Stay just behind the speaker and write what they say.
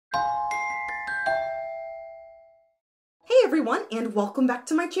everyone, and welcome back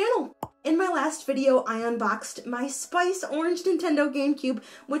to my channel. In my last video, I unboxed my Spice Orange Nintendo GameCube,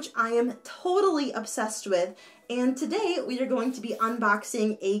 which I am totally obsessed with, and today we are going to be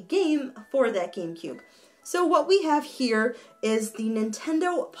unboxing a game for that GameCube. So what we have here is the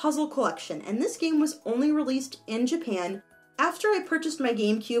Nintendo Puzzle Collection, and this game was only released in Japan. After I purchased my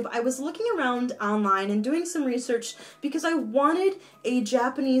GameCube, I was looking around online and doing some research because I wanted a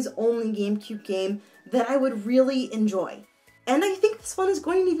Japanese-only GameCube game that I would really enjoy. And I think this one is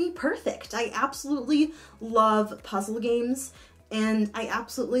going to be perfect. I absolutely love puzzle games, and I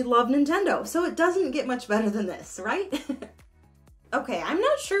absolutely love Nintendo, so it doesn't get much better than this, right? Okay, I'm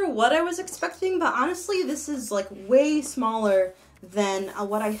not sure what I was expecting, but honestly, this is like way smaller than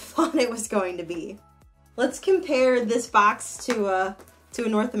what I thought it was going to be. Let's compare this box to a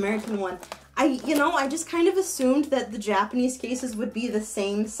North American one. I just kind of assumed that the Japanese cases would be the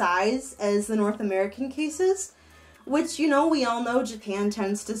same size as the North American cases, which, we all know Japan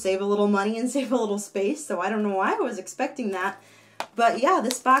tends to save a little money and save a little space, so I don't know why I was expecting that. But yeah,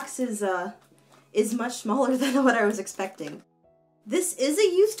 this box is much smaller than what I was expecting. This is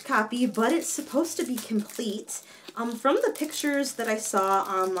a used copy, but it's supposed to be complete. From the pictures that I saw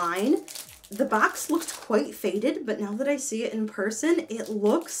online, the box looked quite faded, but now that I see it in person, it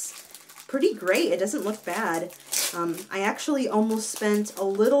looks pretty great. It doesn't look bad. I actually almost spent a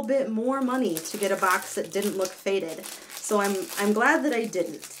little bit more money to get a box that didn't look faded, so I'm glad that I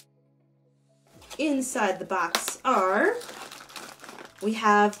didn't. Inside the box we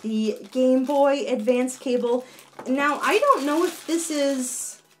have the Game Boy Advance cable. Now, I don't know if this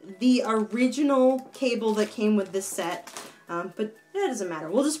is the original cable that came with this set, but that doesn't matter.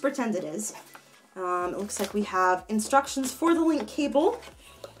 We'll just pretend it is. It looks like we have instructions for the link cable.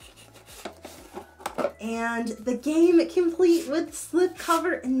 And the game complete with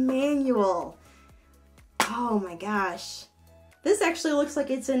slipcover and manual. Oh my gosh. This actually looks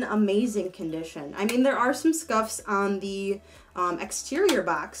like it's in amazing condition. I mean, there are some scuffs on the exterior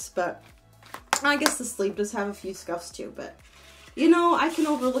box, but I guess the sleeve does have a few scuffs too, but I can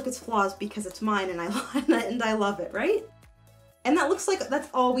overlook its flaws because it's mine and I love it, right? And that looks like that's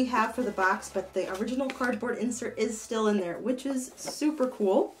all we have for the box, but the original cardboard insert is still in there, which is super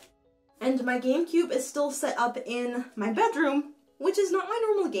cool. And my GameCube is still set up in my bedroom, which is not my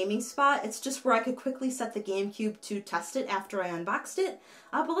normal gaming spot. It's just where I could quickly set the GameCube to test it after I unboxed it.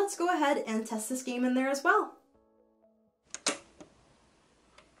 But let's go ahead and test this game in there as well.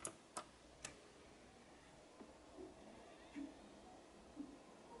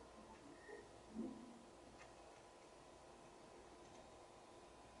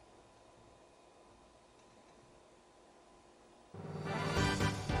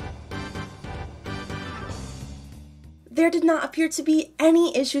 There did not appear to be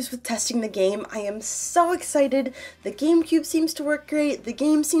any issues with testing the game. I am so excited. The GameCube seems to work great, the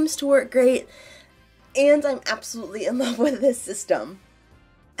game seems to work great, and I'm absolutely in love with this system.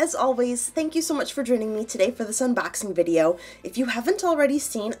 As always, thank you so much for joining me today for this unboxing video. If you haven't already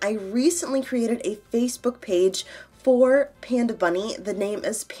seen, I recently created a Facebook page for PandaBunny. The name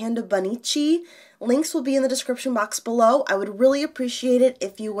is PandaBunny. Links will be in the description box below. I would really appreciate it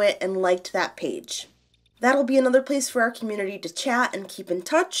if you went and liked that page. That'll be another place for our community to chat and keep in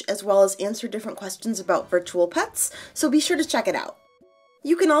touch, as well as answer different questions about virtual pets, so be sure to check it out.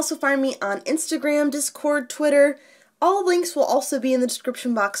 You can also find me on Instagram, Discord, Twitter. All links will also be in the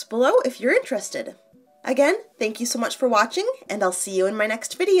description box below if you're interested. Again, thank you so much for watching, and I'll see you in my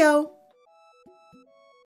next video.